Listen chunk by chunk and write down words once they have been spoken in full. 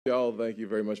Y'all, thank you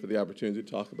very much for the opportunity to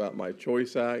talk about my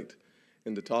Choice Act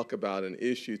and to talk about an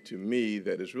issue to me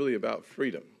that is really about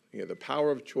freedom. The power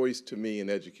of choice to me in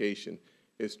education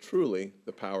is truly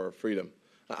the power of freedom.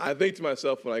 I think to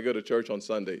myself when I go to church on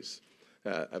Sundays,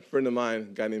 a friend of mine, a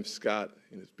guy named Scott,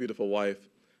 and his beautiful wife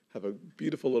have a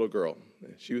beautiful little girl.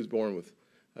 She was born with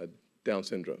Down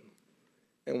syndrome.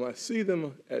 And when I see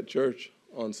them at church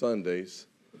on Sundays,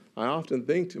 I often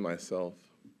think to myself,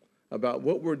 about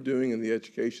what we're doing in the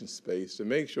education space to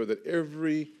make sure that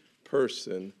every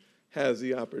person has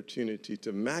the opportunity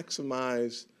to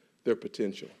maximize their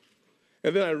potential.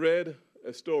 And then I read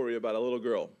a story about a little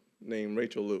girl named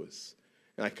Rachel Lewis.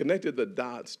 And I connected the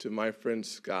dots to my friend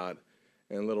Scott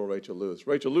and little Rachel Lewis.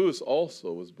 Rachel Lewis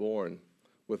also was born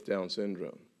with Down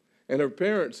syndrome. And her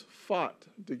parents fought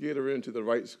to get her into the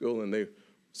right school, and they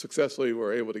successfully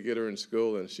were able to get her in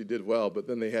school, and she did well, but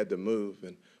then they had to move.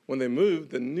 And when they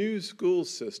moved, the new school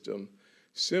system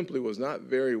simply was not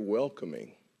very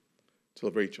welcoming to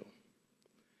Rachel.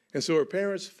 And so her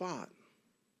parents fought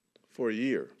for a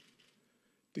year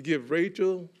to give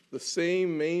Rachel the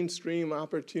same mainstream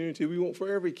opportunity we want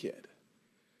for every kid.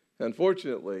 And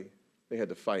unfortunately, they had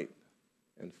to fight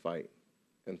and fight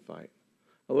and fight.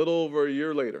 A little over a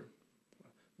year later,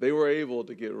 they were able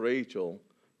to get Rachel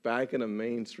back in a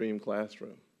mainstream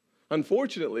classroom.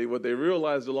 Unfortunately, what they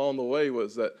realized along the way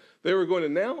was that they were going to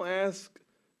now ask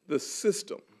the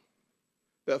system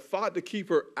that fought to keep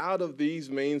her out of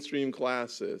these mainstream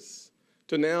classes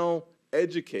to now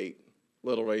educate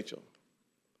little Rachel.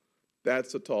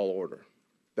 That's a tall order.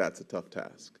 That's a tough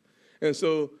task. And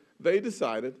so they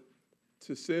decided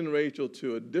to send Rachel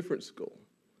to a different school,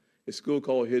 a school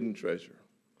called Hidden Treasure,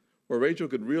 where Rachel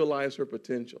could realize her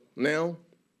potential. Now,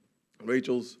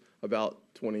 Rachel's about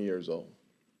 20 years old.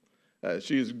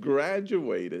 She's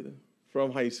graduated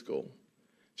from high school.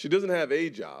 She doesn't have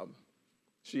a job.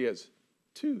 She has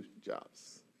 2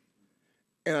 jobs.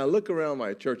 And I look around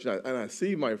my church and I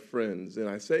see my friends and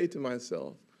I say to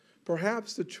myself,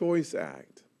 perhaps the Choice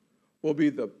Act will be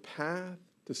the path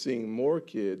to seeing more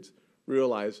kids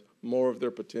realize more of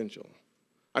their potential.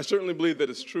 I certainly believe that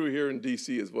it's true here in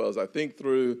D.C. as well. As I think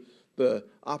through the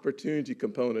opportunity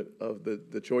component of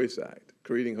the Choice Act,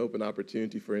 creating hope and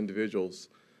opportunity for individuals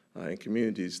and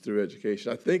communities through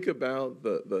education. I think about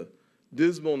the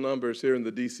dismal numbers here in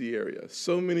the D.C. area.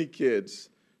 So many kids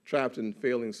trapped in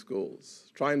failing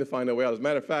schools, trying to find a way out. As a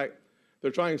matter of fact,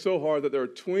 they're trying so hard that there are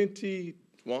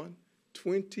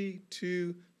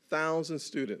 22,000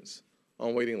 students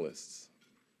on waiting lists.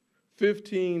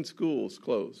 15 schools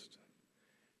closed.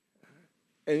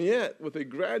 And yet, with a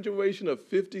graduation of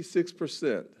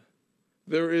 56%,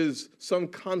 there is some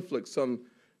conflict, some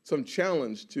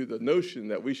challenge to the notion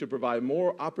that we should provide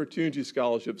more opportunity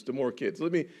scholarships to more kids.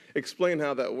 Let me explain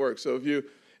how that works. So if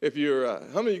you're,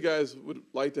 how many of you guys would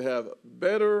like to have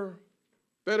better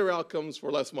outcomes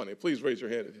for less money? Please raise your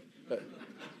hand.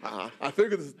 I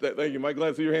figured that. Thank you, Mike. Glad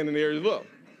to see your hand in the air as well.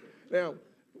 Now,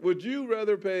 would you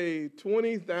rather pay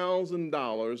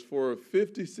 $20,000 for a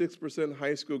 56%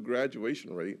 high school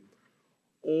graduation rate,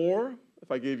 or if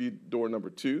I gave you door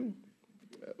number 2,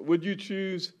 would you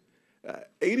choose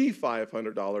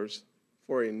 $8,500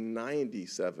 for a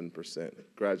 97%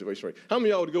 graduation rate? How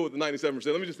many of y'all would go with the 97%?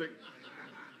 Let me just think.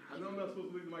 I know I'm not supposed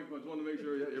to leave the mic, but I just want to make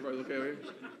sure everybody's okay. Right?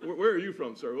 Where are you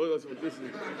from, sir? Well,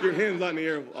 your hand's not in the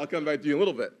air. I'll come back to you in a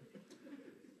little bit.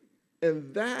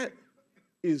 And that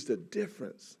is the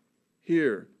difference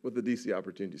here with the DC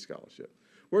Opportunity Scholarship.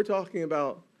 We're talking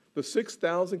about the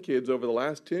 6,000 kids over the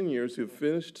last 10 years who've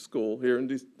finished school here in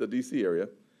the DC area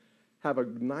have a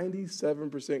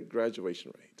 97%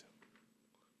 graduation rate.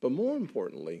 But more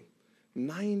importantly,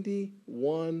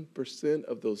 91%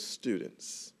 of those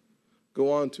students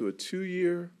go on to a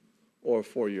 2-year or a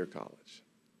 4-year college.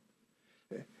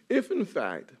 If, in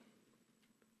fact,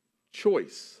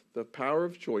 choice, the power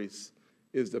of choice,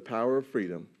 is the power of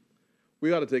freedom,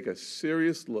 we ought to take a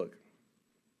serious look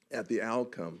at the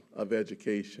outcome of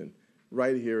education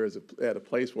right here at a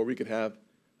place where we could have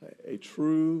a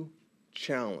true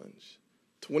challenge.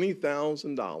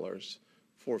 $20,000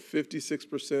 for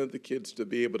 56% of the kids to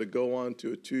be able to go on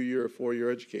to a 2-year or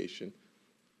 4-year education,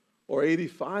 or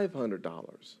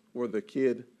 $8,500 where the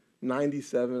kid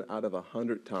 97 out of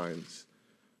 100 times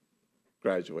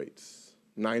graduates.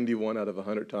 91 out of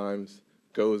 100 times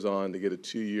goes on to get a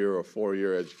 2-year or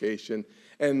 4-year education.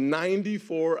 And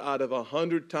 94 out of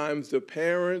 100 times the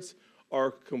parents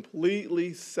are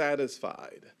completely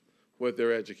satisfied with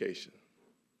their education.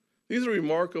 These are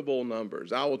remarkable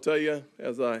numbers. I will tell you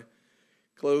as I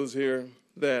close here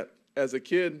that as a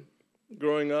kid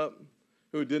growing up,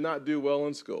 who did not do well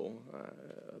in school.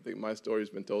 I think my story's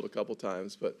been told a couple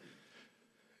times, but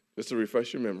just to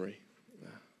refresh your memory,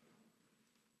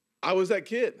 I was that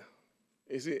kid.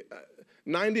 You see,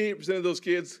 98% of those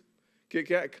kids,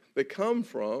 they come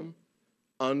from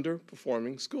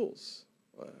underperforming schools.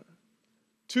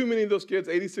 Too many of those kids,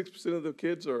 86% of the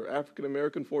kids are African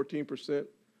American, 14%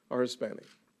 are Hispanic.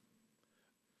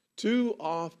 Too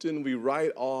often we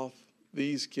write off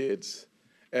these kids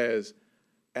as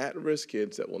at-risk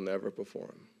kids that will never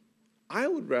perform. I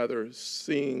would rather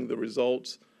see the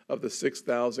results of the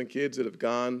 6,000 kids that have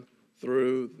gone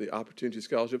through the Opportunity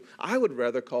Scholarship. I would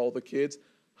rather call the kids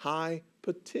high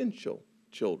potential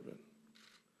children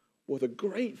with a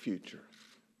great future,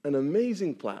 an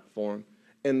amazing platform,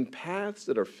 and paths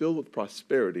that are filled with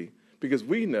prosperity, because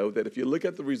we know that if you look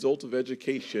at the results of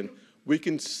education, we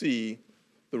can see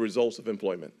the results of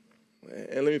employment.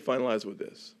 And let me finalize with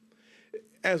this.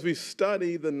 As we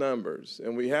study the numbers,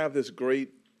 and we have this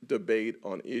great debate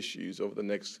on issues over the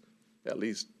next at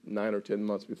least 9 or 10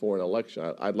 months before an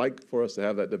election, I'd like for us to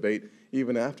have that debate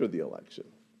even after the election.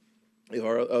 If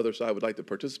our other side would like to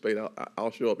participate,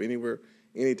 I'll show up anywhere,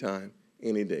 anytime,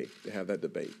 any day to have that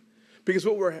debate. Because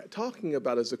what we're talking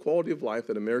about is the quality of life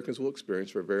that Americans will experience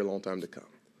for a very long time to come.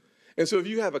 And so if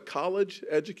you have a college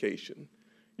education,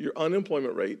 your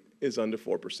unemployment rate is under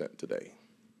 4% today.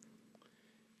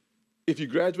 If you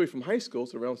graduate from high school,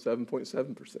 it's around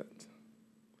 7.7%.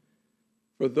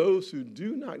 For those who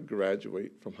do not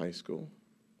graduate from high school,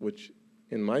 which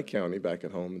in my county back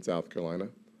at home in South Carolina,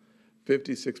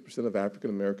 56% of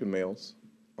African American males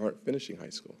aren't finishing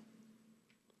high school.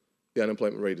 The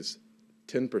unemployment rate is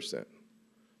 10%.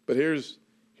 But here's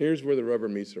where the rubber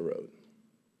meets the road.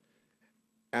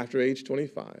 After age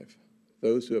 25,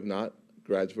 those who have not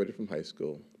graduated from high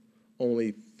school,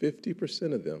 only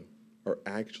 50% of them are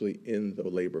actually in the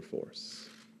labor force.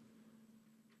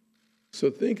 So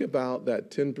think about that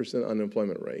 10%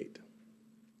 unemployment rate,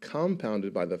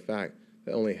 compounded by the fact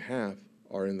that only half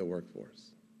are in the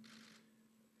workforce.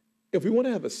 If we want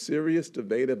to have a serious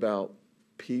debate about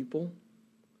people,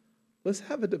 let's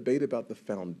have a debate about the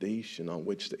foundation on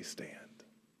which they stand.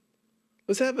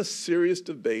 Let's have a serious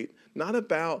debate, not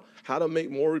about how to make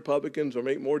more Republicans or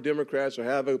make more Democrats or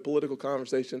have a political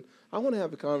conversation. I want to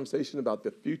have a conversation about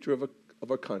the future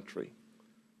of a country,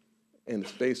 and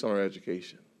it's based on our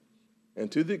education. And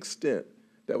to the extent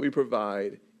that we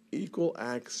provide equal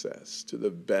access to the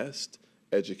best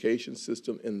education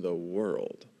system in the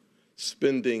world,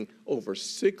 spending over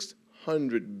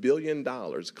 $600 billion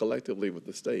collectively with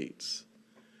the states,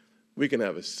 we can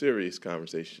have a serious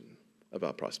conversation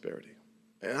about prosperity.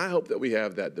 And I hope that we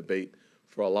have that debate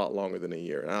for a lot longer than a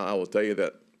year. And I will tell you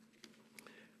that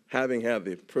having had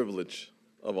the privilege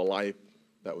of a life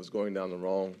that was going down the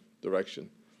wrong direction,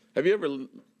 have you ever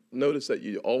noticed that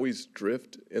you always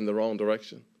drift in the wrong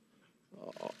direction?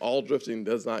 All drifting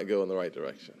does not go in the right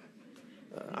direction.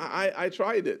 I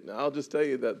tried it. I'll just tell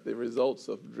you that the results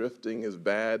of drifting is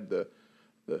bad. The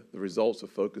results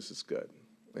of focus is good.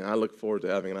 And I look forward to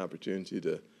having an opportunity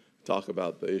to talk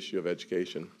about the issue of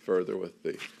education further with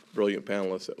the brilliant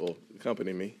panelists that will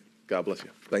accompany me. God bless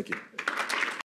you. Thank you.